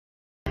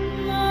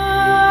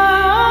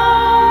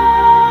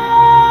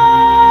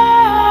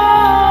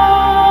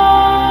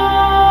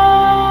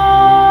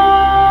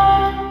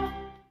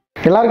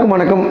எல்லாருக்கும்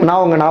வணக்கம்.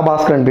 நான்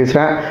பாஸ்கரன்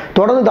பேசுகிறேன்.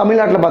 தொடர்ந்து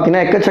தமிழ்நாட்டில்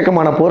பார்த்தீங்கன்னா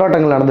எக்கச்சக்கமான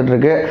போராட்டங்கள் நடந்துட்டு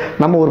இருக்கு.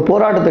 நம்ம ஒரு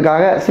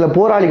போராட்டத்துக்காக சில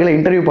போராளிகளை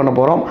இன்டர்வியூ பண்ண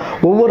போகிறோம்.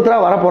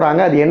 ஒவ்வொருத்தராக வர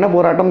போகிறாங்க. அது என்ன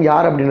போராட்டம்,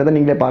 யார் அப்படின்றத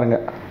நீங்களே பாருங்க.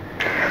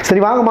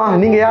 சரி வாங்கம்மா,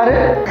 நீங்க யாரு?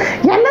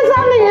 என்ன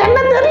சார், நீங்க என்ன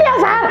தெரியல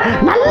சார்,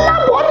 நல்லா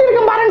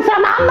போத்திருக்கேன் பாருங்க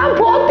சார். நான் தான்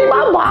போத்திமா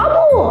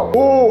பாபு.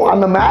 ஓ,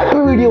 அந்த மேட்ரு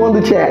வீடியோ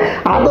வந்துச்சு,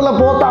 அதில்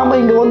போத்தாம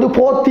இங்க வந்து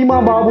போத்திமா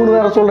பாபுன்னு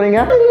வேற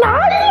சொல்றீங்க.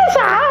 நான் இல்ல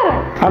சார்.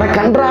 அட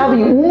கன்றாவி,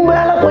 உன்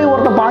மேல போய்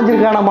ஒருத்த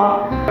பாஞ்சிருக்கானமா?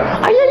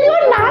 ஐயோ,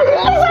 நான்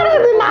இல்ல சார்,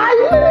 அது நான்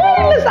இல்லவே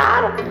இல்ல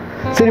சார்.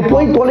 சரி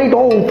போய்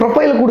தொலைட்டோம், உன்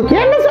ப்ரொஃபைல கொடு.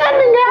 என்ன சார்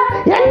நீங்க,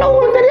 என்ன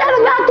உங்களுக்கு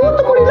தெரியாதுங்களா?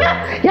 தூத்துக்குடியில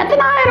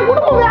எத்தனாயிரம்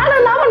குடும்பம் வேலை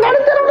இல்லாம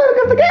நடுத்தரவுல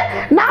இருக்கிறதுக்கு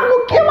நான்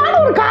முக்கியமான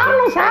ஒரு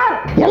காரணம் சார்.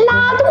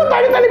 எல்லாத்துக்கும்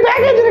தனித்தனி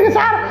பேக்கேஜ் இருக்கு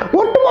சார்.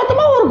 ஒட்டு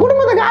மொத்தமா ஒரு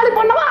குடும்பத்தை காலி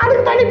பண்ணவா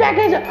அதுக்கு தனி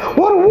பேக்கேஜ்,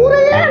 ஒரு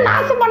ஊரையே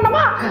நாசம்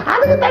பண்ணவா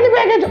அதுக்கு தனி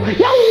பேக்கேஜ்,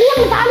 என்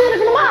ஊர்ல தாலி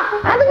இருக்கணுமா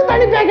அதுக்கு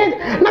தனி பேக்கேஜ்.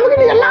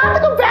 நமக்கு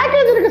எல்லாத்துக்கும்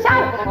பேக்கேஜ் இருக்கு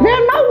சார்.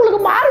 வேணா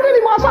உங்களுக்கு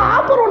மார்கழி மாசம்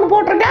ஆஃபர் ஒன்று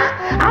போட்டிருக்கேன்,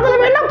 அதுல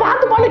வேணா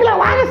பார்த்து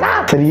பண்ணிக்கலாம் வாங்க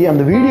சார். சரி,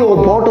 அந்த வீடியோ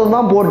போட்டது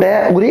தான்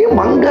போட்டேன், ஒரே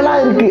மங்களா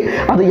இருக்கு.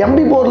 அது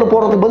எம்பி போர்ல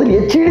போறதுக்கு பதில்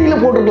HDல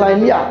போட்டுருக்கலாம்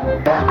இல்லையா?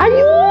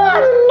 ஐயோ,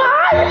 அது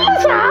நான் இல்ல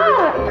சார்.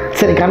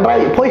 சரி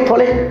கன்றாய், போய்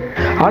தொலை.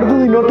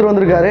 அடுத்தது இன்னொருத்தர்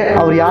வந்திருக்காரு,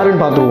 அவர்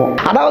யாருன்னு பார்த்துருவோம்.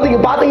 அதாவது இங்க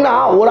பாத்தீங்கன்னா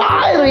ஒரு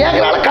 1000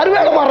 ஏக்கரால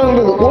கருவேல மரம்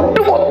இருந்தது.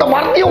 ஒட்டு மொத்த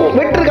மரத்தையும்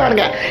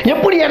வெட்டிருக்கானுங்க.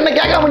 எப்படி என்ன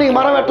கேட்காம நீங்க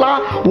மரம்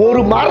வெட்டலாம்?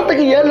 ஒரு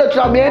மரத்துக்கு 7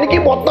 லட்சம் மேனிக்கு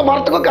மொத்த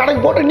மரத்துக்கும்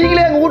கணக்கு போட்டு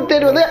நீங்களே எங்க வீட்டு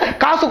தேடி வந்து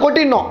காசு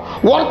கொட்டிடணும்.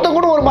 ஒருத்த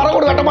கூட ஒரு மரம்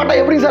கூட வெட்ட மாட்டா.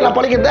 எப்படி சார் நான்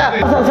பழிக்கிறது?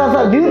 சார் சார்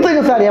சார்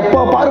நிறுத்துங்க சார், எப்போ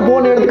பாரு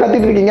போன் எடுத்து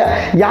கத்திட்டு இருக்கீங்க.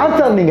 யார்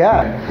சார் நீங்க?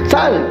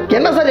 சார்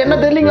என்ன சார், என்ன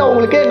தெரியலீங்களா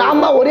உங்களுக்கு?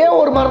 நான் தான் ஒரே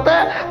ஒரு மரத்தை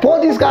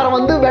போத்தீஸ்காரன்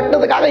வந்து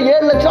வெட்டினதுக்காக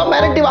 7 லட்சம்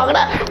மிரட்டி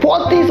வாங்கின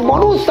போத்தீஸ்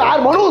மனுஷ் சார்.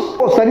 மனுஷ்,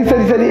 சரி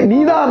சரி சரி, நீ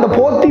தான் அந்த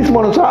போத்தீஸ்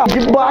மனுஷா?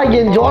 ஜிப்பா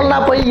என் ஜோல்னா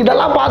போய்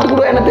இதெல்லாம்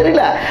பார்த்துக்கிடுவோம், எனக்கு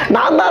தெரியல.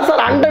 நான் தான்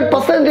சார்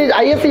 100%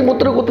 ISC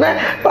முத்திரை குத்துனேன்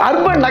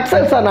அர்பன்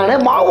நக்சல் சார். நானு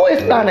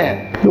மாவோயிஸ்ட். நானு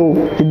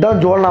இதுதான்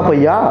ஜோல்னா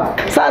பையா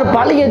சார்.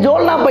 பழைய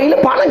ஜோல்னா பையில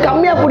பணம்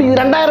கம்மியா பிடிக்குது.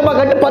 2000 ரூபாய்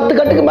கட்டு 10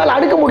 கட்டுக்கு மேல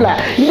அடுக்க முடியல.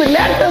 இது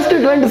லேட்டஸ்ட்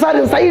ட்ரெண்ட் சார்.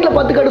 இந்த சைடுல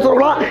 10 கட்டு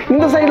சொல்லலாம்,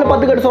 இந்த சைடுல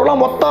 10 கட்டு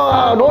சொல்லலாம், மொத்த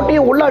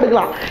நோட்டையும் உள்ள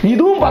அடுக்கலாம்.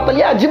 இதுவும்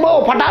பார்த்தலையா,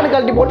 ஜிம்பாவை பட்டாடு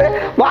கழட்டி போட்டு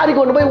வாரி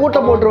கொண்டு போய் ஊட்ட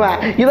போட்டுருவேன்.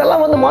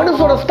 இதெல்லாம் வந்து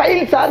மனுஷோட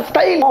ஸ்டைல் சார்,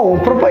 ஸ்டைல்.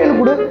 ப்ரொஃபைல்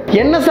கொடு.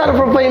 என்ன சார்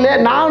ப்ரொஃபைல்?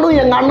 நானும்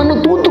எங்க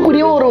அண்ணனும்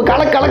தூத்துக்குடியும் ஒரு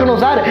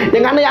கலக்கணும் சார்.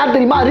 எங்க அண்ணன் யார்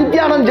தெரியுமா?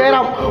 ரித்யானந்த்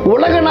ஜெயராம்.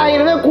 உலக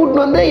நாயகனே கூட்டு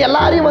வந்து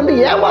எல்லாரையும் வந்து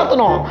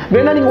ஏமாத்தணும்.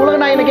 வேணா நீங்க உலக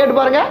நாயகனை கேட்டு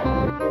பாருங்க.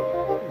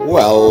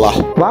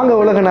 வாங்க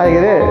உலக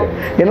நாயகரே.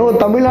 என்னவோ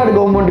தமிழ்நாடு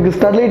கவர்மெண்ட்டுக்கு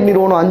ஸ்டெர்லைட்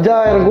நிறுவனம்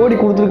 5000 கோடி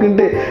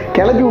கொடுத்துருக்குன்ட்டு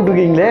கிளப்பி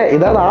விட்டுருக்கீங்களே,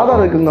 ஏதாவது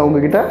ஆதாரம் இருக்குங்க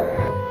உங்ககிட்ட?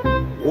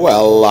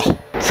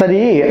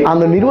 சரி,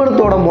 அந்த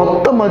நிறுவனத்தோட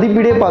மொத்த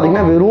மதிப்பீடே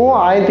பார்த்தீங்கன்னா வெறும்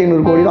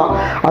 1500 கோடி தான்.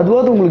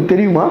 அதுவாது உங்களுக்கு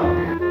தெரியுமா?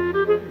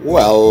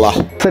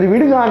 சரி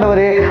விடுங்க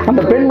ஆண்டவரே,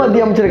 அந்த பெண்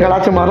மத்திய அமைச்சர்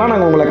கலாய்ச்ச மாதிரிலாம்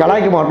நாங்கள் உங்களை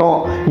கலாய்க்க மாட்டோம்.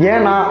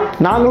 ஏன்னா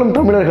நாங்களும்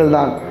தமிழர்கள்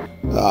தான்.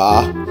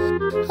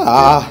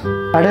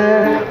 அட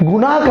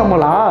குணா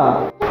கமலா,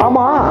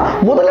 ஆமா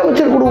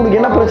முதலமைச்சர் கூட உனக்கு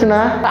என்ன பிரச்சனை?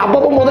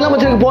 அப்பப்போ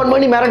முதலமைச்சருக்கு போன்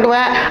பண்ணி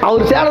மிரட்டுவேன்.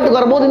 அவர் சேலத்துக்கு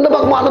வரும்போது இந்த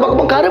பக்கமும் அந்த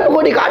பக்கமும் கருப்பு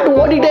கொடி காட்டு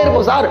ஓடிட்டே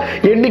இருப்போம் சார்.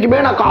 என்னைக்குமே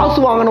நான் காசு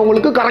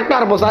வாங்கினவங்களுக்கு கரெக்டா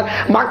இருப்போம் சார்.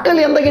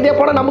 மக்கள் எந்த கதையை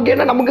போட நமக்கு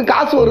என்ன, நமக்கு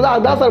காசு வருதா,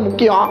 அதுதான் சார்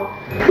முக்கியம்.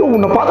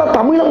 உன்னை பார்த்தா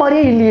தமிழ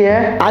மாதிரியே இல்லையே.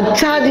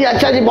 அச்சாஜி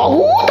அச்சாஜி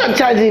பகுத்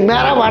அச்சாஜி,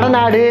 மேற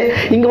வடநாடு.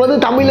 இங்க வந்து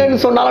தமிழன்னு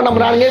சொன்னாலும்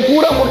நம்புறானுங்க,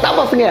 கூட முட்டா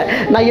பசங்க.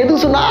 நான் எது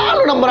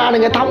சொன்னாலும்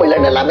நம்புறானுங்க.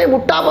 தமிழன் எல்லாமே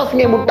முட்டா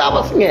பசங்க, முட்டா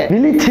பசங்க.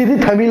 விழிச்சிது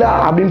தமிழா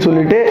அப்படின்னு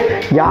சொல்லிட்டு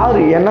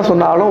யாரு என்ன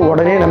சொன்னாலும்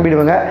உடனே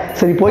நம்பிடுவாங்க.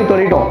 சரி போய்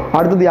தொலைட்டோம்.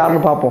 அடுத்தது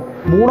யாருன்னு பார்ப்போம்.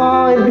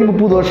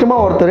 3030 வருஷமா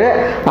ஒருத்தர்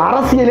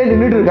அரசியலே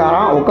நின்றுட்டு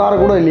இருக்காராம், உட்கார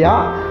கூட இல்லையா.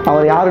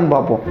 அவர் யாருன்னு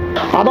பார்ப்போம்.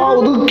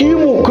 அதாவது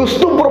கிமு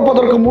கிறிஸ்து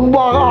பிறப்பதற்கு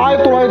முன்பாக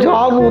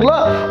 1906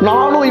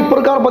 நானும் இப்ப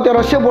இருக்கார பத்தியா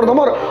ரஷ்யா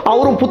பொறுத்தவர்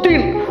அவரும்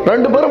புத்தின்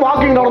 2 பேரும்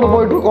வாக்கிங் நடந்து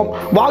போயிட்டு இருக்கோம்.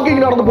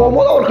 வாக்கிங் நடந்து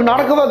போகும்போது அவருக்கு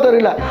நடக்கவே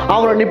தெரியல.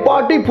 அவரை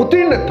நிப்பாட்டி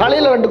புத்தின்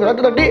தலையில 2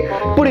 கட்டு தட்டி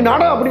இப்படி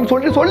நட அப்படின்னு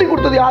சொல்லி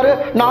கொடுத்தது யாரு?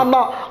 நான்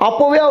தான்.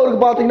 அப்பவே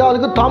அவருக்கு பாத்தீங்கன்னா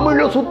அதுக்கு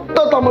தமிழ்ல,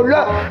 சுத்த தமிழ்ல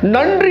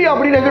நன்றி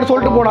அப்படின்னு எங்கிட்ட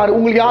சொல்லிட்டு போனாரு.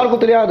 உங்களுக்கு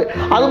யாருக்கும் தெரியாது.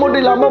 அது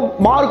மட்டும் இல்லாம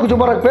மார்க்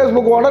ஜுபரக்,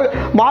 பேஸ்புக் ஓனர்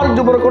மார்க்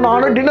ஜுபரக்,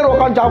 நானும் டின்னர்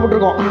உட்காந்து சாப்பிட்டு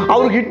இருக்கோம்.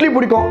 அவருக்கு இட்லி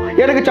பிடிக்கும்,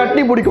 எனக்கு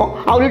சட்னி பிடிக்கும்.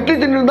 அவர் இட்லி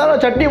தின்னு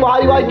சட்னி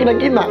வாய்க்கு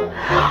நக்கினேன்.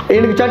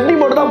 எனக்கு சட்னி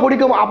மட்டும் தான்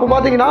பிடிக்கும். அப்போ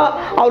பார்த்தீங்கன்னா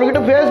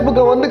அவர்கிட்ட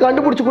ஃபேஸ்புக்கை வந்து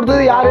கண்டுபிடிச்சி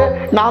கொடுத்தது யாரு?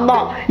 நான்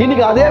தான்.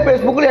 இன்னைக்கு அதே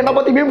ஃபேஸ்புக்கில் என்னை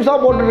பற்றி மீம்ஸாக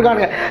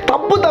போட்டுருக்காங்க.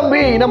 தப்பு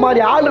தம்பி, இந்த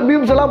மாதிரி ஆள்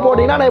மீம்ஸ் எல்லாம்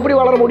போட்டிங்கன்னா நான் எப்படி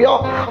வளர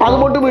முடியும்? அது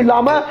மட்டும்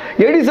இல்லாமல்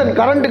எடிசன்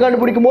கரண்ட்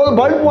கண்டுபிடிக்கும் போது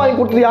பல்பு வாங்கி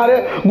கொடுத்தது யாரு?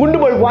 குண்டு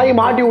பல்பு வாங்கி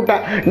மாட்டி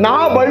விட்டேன்.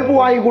 நான் பல்பு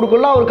வாங்கி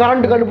கொடுக்கல, அவர்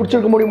கரண்ட்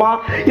கண்டுபிடிச்சிருக்க முடியுமா?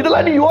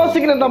 இதெல்லாம் நீ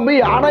யோசிக்கிறேன் தம்பி.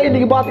 ஆனால்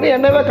இன்னைக்கு பார்த்தீங்கன்னா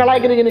என்னவே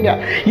கலாய்க்கிறீங்க நீங்க.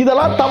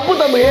 இதெல்லாம் தப்பு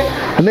தம்பி.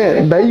 அண்ணே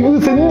தயவு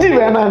செஞ்சு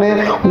வேணானே,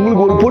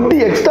 உங்களுக்கு ஒரு பொட்டி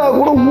எக்ஸ்ட்ரா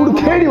கூட ஊடு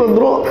தேடி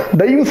வந்துடும்.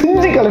 தயவு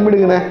செஞ்சு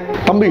கிளம்பிடுங்கண்ணே.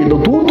 தம்பி இந்த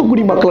தூத்துக்குடி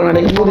கோடி மக்களை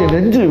நினைக்கும் போது என்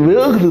நெஞ்சு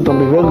வேகுது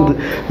தம்பி, வேகுது.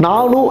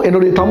 நானும்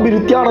என்னுடைய தம்பி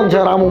நித்யானந்த்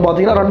ஜெயராமும்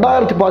பார்த்தீங்கன்னா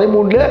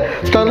 2013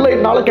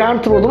 ஸ்டெர்லைட்னால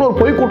கேன்சர் வருதுன்னு ஒரு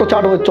பொய்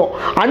குற்றச்சாட்டு வச்சோம்.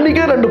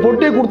 அன்றைக்கே 2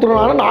 பொட்டியை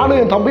கொடுத்துருனால நானும்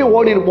என் தம்பியும்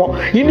ஓடி இருப்போம்.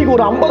 இன்னைக்கு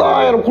ஒரு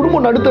 50,000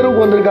 குடும்பம்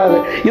நடுத்தருவுக்கு வந்திருக்காது.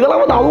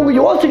 இதெல்லாம் வந்து அவங்க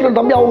யோசிக்கணும்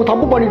தம்பி, அவங்க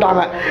தப்பு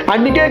பண்ணிட்டாங்க.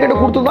 அன்றைக்கே கிட்ட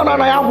கொடுத்துருந்தா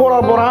நான் ஏன்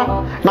போராட போகிறேன்,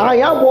 நான்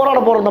ஏன் போராட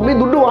போகிறேன் தம்பி,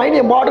 துட்டு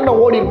வாங்கி என் பாட்டுக்கு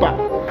நான் ஓடி இருப்பேன்.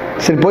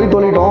 சரி, போய்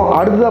தொழிட்டோம்.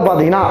 அடுத்ததாக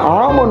பார்த்தீங்கன்னா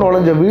ஆமை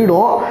நுழைஞ்ச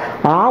வீடும்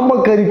ஆமை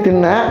கறி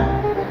தின்ன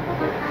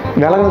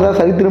விலங்குதான்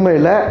சரித்திரமே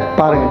இல்லை.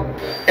 பாருங்க.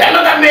 என்ன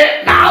தம்பி,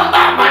 நான்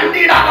தான்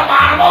மண்டிடாத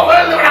மானமோ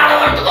விழுந்து விடாத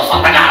வரத்துக்கு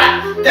சொந்தக்காரன்.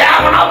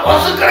 தேவனா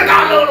பொசுக்கிற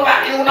காலில்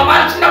விடுவேன். இது உன்ன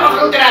மாதிரி சின்ன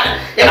பசங்களுக்கு தெரியாது,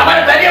 என்ன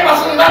மாதிரி பெரிய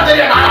பசங்களுக்கு தான்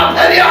தெரியும். நான்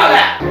பெரிய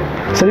ஆளு.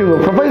 சரி, உங்க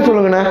ப்ரொஃபைல்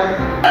சொல்லுங்கண்ணே.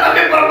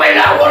 தம்பி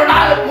ப்ரொஃபைல ஒரு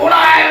நாள்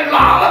 3000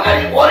 கிலோ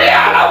ஆமக்கறி ஒரே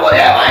ஆளா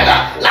ஒரே வாயில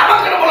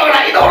லவக்கண முழங்கடா.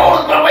 இதோட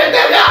உனக்கு ப்ரொஃபைல்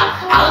தேவையா?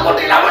 அது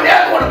மட்டும் இல்லாம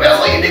நேற்று ஒன்று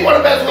பேசுவேன், இன்னைக்கு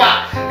ஒன்று பேசுவேன்.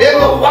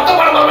 எங்க ஒத்த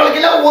படங்களுக்கு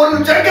இல்லை ஒரு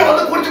செடிக்கை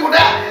வந்து குடிச்சு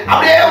விட்டு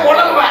அப்படியே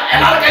உணர்வேன்.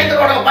 எல்லாரும் கை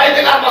தருவாங்க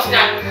பயத்துக்கார பசங்க.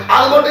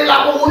 அது மட்டும்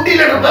இல்லாம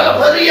உண்டியில்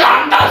பெரிய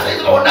அண்டா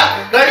சைஸ்ல ஒண்ணு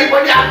ரெடி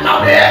பண்ணி அண்ணா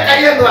அப்படியே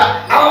கையேந்துவேன்.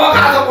 அவன்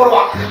காசை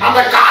போடுவான். அந்த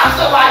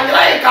காசை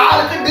வாங்கினா என்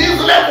காலுக்கு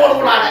டீசலே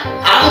போடுவாங்க.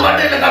 அது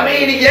மட்டும் இல்லை தம்பி,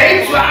 இன்னைக்கு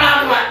எய்ம்ஸ்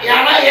வேணான்னுவேன்.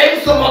 ஏன்னா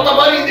எய்ம்ஸ் மொத்த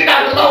மாதிரி இந்தி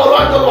டாக்டர் தான்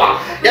வருவான்னு சொல்லுவான்.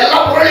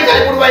 எல்லாம் புரளி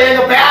கறி கொடுவேன்.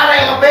 எங்க பேரை,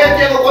 எங்க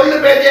பேத்தி, எங்க கொள்ளு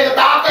பேத்தி, எங்க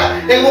தாத்தா,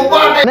 எங்க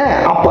உப்பாட்டை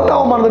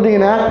அப்பதான்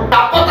மறந்துட்டீங்கண்ணே.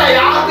 அப்பதான்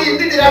யாருக்கு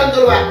இந்தி தெரியாதுன்னு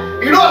சொல்லுவேன்.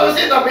 இன்னொரு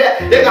விஷயம் தம்பி,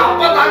 எங்க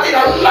அப்பா தாத்தி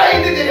நல்லா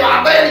இந்தி தெரியும்.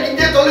 அதான் எனக்கு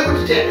இந்திய சொல்லி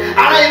கொடுத்துச்சு.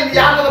 ஆனா எனக்கு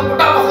யாருக்கு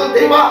புட்டா பசங்க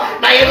தெரியுமா,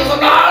 நான் எது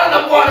சொன்னாலும்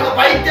நம்புவானுங்க,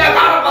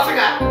 பைத்தியக்கார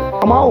பசங்க.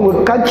 ஆமா,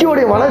 உங்க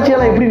கட்சியோடைய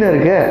வளர்ச்சியெல்லாம் எப்படின்னு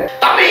இருக்கு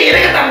தம்பி?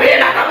 இருக்கு தம்பி,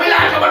 நான்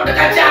தமிழ்நாட்டில் மட்டும்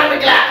கட்சி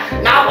ஆரம்பிக்கல.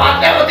 நான்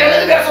பார்த்தேன்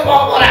தெலுங்கு தேசம்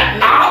போக போறேன்.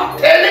 நான்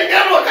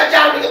தெலுங்குன்னு ஒரு கட்சி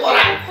ஆரம்பிக்க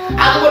போறேன்.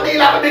 அது மட்டும்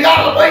இல்லாம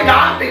பீகார்ல போய்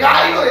நான்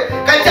பீகாரி ஒரு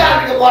கட்சி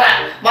ஆரம்பிக்க போறேன்.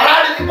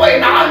 மராட்டிக்கு போய்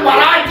நான்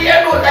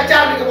மராட்டியன்னு ஒரு கட்சி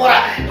ஆரம்பிக்க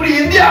போறேன். இப்படி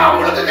இந்தியா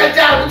முழுக்க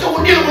கட்சி ஆரம்பிச்சு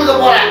உண்டியல் கொடுக்க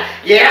போறேன்.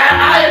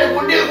 ஏன்னா எனக்கு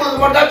உண்டியல் கொடுக்க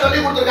மட்டும் சொல்லி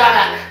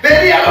கொடுத்துருக்காங்க.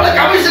 பெரிய அளவுல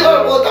கமிஷன்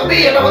வரும் போது தம்பி,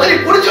 என்ன முதல்ல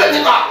புடிச்சு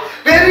வச்சுக்கோ.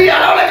 பெரிய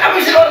அளவுல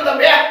கமிஷன் வரும்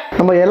தம்பி.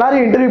 நம்ம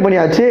எல்லாரையும் இன்டர்வியூ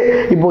பண்ணியாச்சு.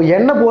 இப்போ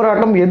என்ன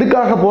போராட்டம்,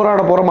 எதுக்காக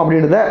போராட போறோம்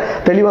அப்படின்றத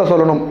தெளிவாக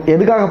சொல்லணும்.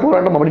 எதுக்காக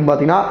போராட்டம் அப்படின்னு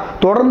பார்த்தீங்கன்னா,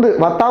 தொடர்ந்து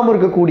வத்தாமல்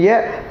இருக்கக்கூடிய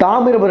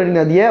தாமிரபரணி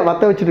நதியை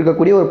வத்த வச்சுட்டு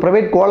இருக்கக்கூடிய ஒரு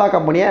பிரைவேட் கோலா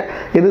கம்பெனியை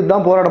எதிர்த்து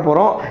தான் போராட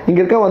போகிறோம். இங்கே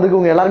இருக்க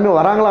வந்துருக்கவங்க எல்லாருமே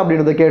வராங்களா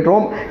அப்படின்றத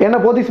கேட்டுரும். என்ன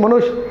போதீஸ்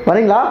மனோஜ்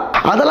வரீங்களா?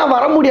 அதெல்லாம்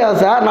வர முடியாது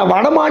சார். நான்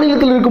வட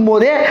மாநிலத்தில்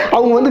இருக்கும்போதே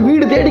அவங்க வந்து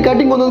வீடு தேடி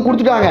கட்டிங் வந்து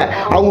கொடுத்துட்டாங்க.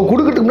 அவங்க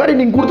கொடுக்கறதுக்கு முன்னாடி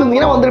நீங்கள்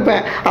கொடுத்துருந்தீங்கன்னா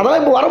வந்திருப்பேன்.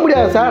 அதெல்லாம் இப்போ வர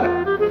முடியாது சார்.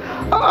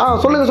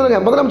 சொல்லுங்க சொல்லுங்க,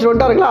 முதலமைச்சர்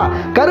வந்துட்டாருங்களா?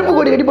 கருப்பு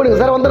கொடி கட்டி போடுங்க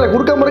சார். வந்துடுறேன்,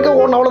 குறுக்க முறுக்க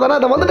ஒன்று அவ்வளோதானே.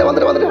 அதை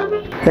வந்துட்டேன்.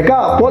 அக்கா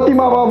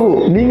போத்திமா பாபு,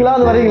 நீங்களா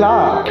அது வரீங்களா?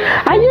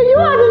 ஐயோ,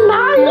 அது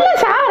நான் இல்ல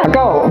சார்.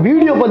 அக்கா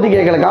வீடியோ பத்தி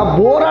கேட்கலக்கா,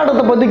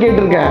 போராட்டத்தை பத்தி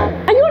கேட்டிருக்கேன்.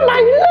 ஐயோ,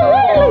 நான்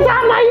இல்லவே இல்லை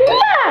சார், நான்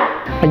இல்ல.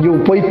 ஐயோ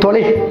போய்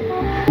தொலை,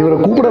 இவரை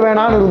கூப்பிட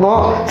வேணான்னு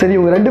இருந்தோம். சரி,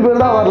 இவங்க 2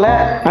 பேர் தான் வரல.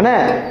 அண்ணே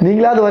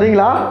நீங்களாவது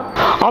வரீங்களா?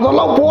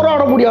 அதெல்லாம்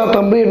போராட முடியாது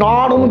தம்பி.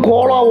 நானும்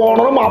கோலா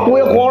ஓனரும்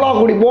அப்பவே கோலா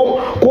குடிப்போம்,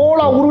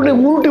 கோலா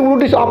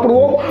உருட்டி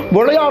சாப்பிடுவோம்,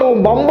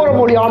 விளையாடுவோம், பம்பரம்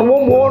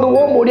விளையாடுவோம்,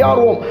 ஓடுவோம்,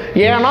 ஒடியாடுவோம்.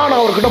 ஏன்னா நான்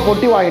அவர்கிட்ட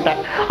பொட்டி வாங்கிட்டேன்,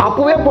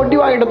 அப்பவே பொட்டி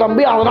வாங்கிட்டேன்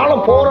தம்பி. அதனால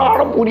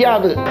போராட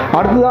முடியாது.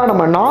 அடுத்ததான்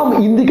நம்ம நாம்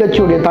இந்தி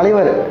கட்சியுடைய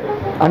தலைவர்.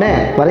 அண்ணே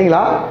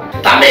வரீங்களா?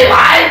 தம்பி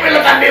வாய்ப்பு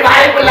இல்லை தம்பி,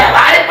 வாய்ப்பு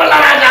இல்லை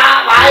ராஜா,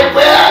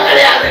 வாய்ப்பு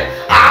கிடையாது.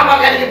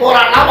 ஆமக்கறிக்கு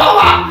போராடலாம்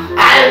வா.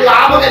 1000 கிலோ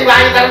ஆமக்கறி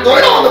வாங்கி தர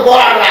தொழில வந்து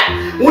போராடுறேன்.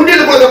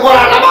 உண்டியல் கொடுக்க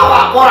போராடலாமா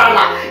வா,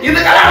 போராடலாம்.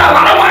 இதுக்கெல்லாம் நான்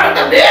வரமாட்டேன்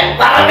தம்பி,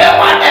 வரவே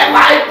மாட்டேன்.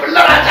 வாய்ப்பு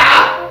இல்லை ராஜா.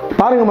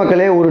 பாருங்க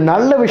மக்களே, ஒரு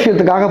நல்ல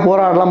விஷயத்துக்காக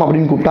போராடலாம்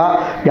அப்படின்னு கூப்பிட்டா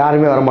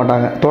யாருமே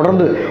வரமாட்டாங்க.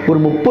 தொடர்ந்து ஒரு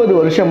 30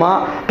 வருஷமா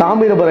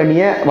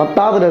தாமிரபரணியை,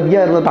 வத்தாத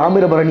நதியாக இருந்த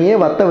தாமிரபரணியை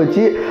வத்த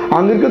வச்சு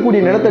அங்கே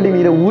இருக்கக்கூடிய நிலத்தடி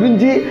நீரை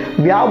உறிஞ்சி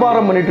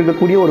வியாபாரம் பண்ணிட்டு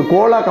இருக்கக்கூடிய ஒரு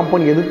கோலா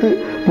கம்பெனி எதிர்த்து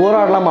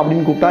போராடலாம்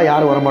அப்படின்னு கூப்பிட்டா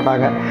யாரும்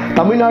வரமாட்டாங்க.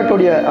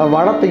 தமிழ்நாட்டுடைய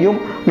வளத்தையும்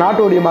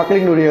நாட்டுடைய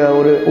மக்களினுடைய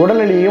ஒரு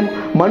உடல்நிலையும்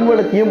மண்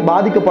வளத்தையும்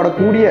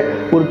பாதிக்கப்படக்கூடிய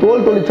ஒரு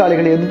தோல்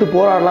தொழிற்சாலைகளை எதிர்த்து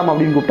போராடலாம்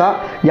அப்படின்னு கூப்பிட்டா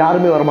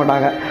யாருமே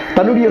வரமாட்டாங்க.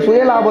 தன்னுடைய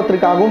சுய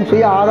லாபத்திற்காகவும்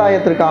சுய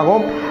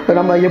ஆதாயத்திற்காகவும்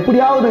நம்ம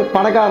எப்படியாவது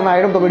பணக்காரன்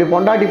ஆகிடும், தன்னுடைய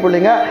பொண்டாட்டி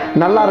பிள்ளைங்க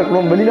நல்லா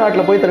இருக்கணும்,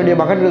 வெளிநாட்டில் போய் தன்னுடைய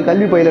மகன்கள்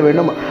கல்வி பயில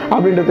வேண்டும்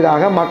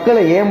அப்படின்றதுக்காக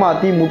மக்களை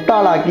ஏமாற்றி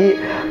முட்டாளாக்கி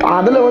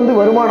அதில் வந்து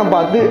வருமானம்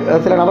பார்த்து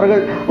சில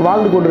நபர்கள்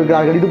வாழ்ந்து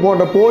கொண்டிருக்கிறார்கள். இது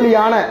போன்ற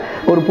போலியான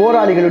ஒரு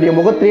போராளிகளுடைய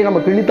முகத்திலேயே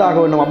நம்ம கிழித்தாக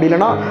வேண்டும். அப்படி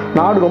இல்லைன்னா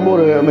நாடு ரொம்ப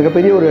ஒரு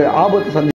மிகப்பெரிய ஒரு ஆபத்து சந்தி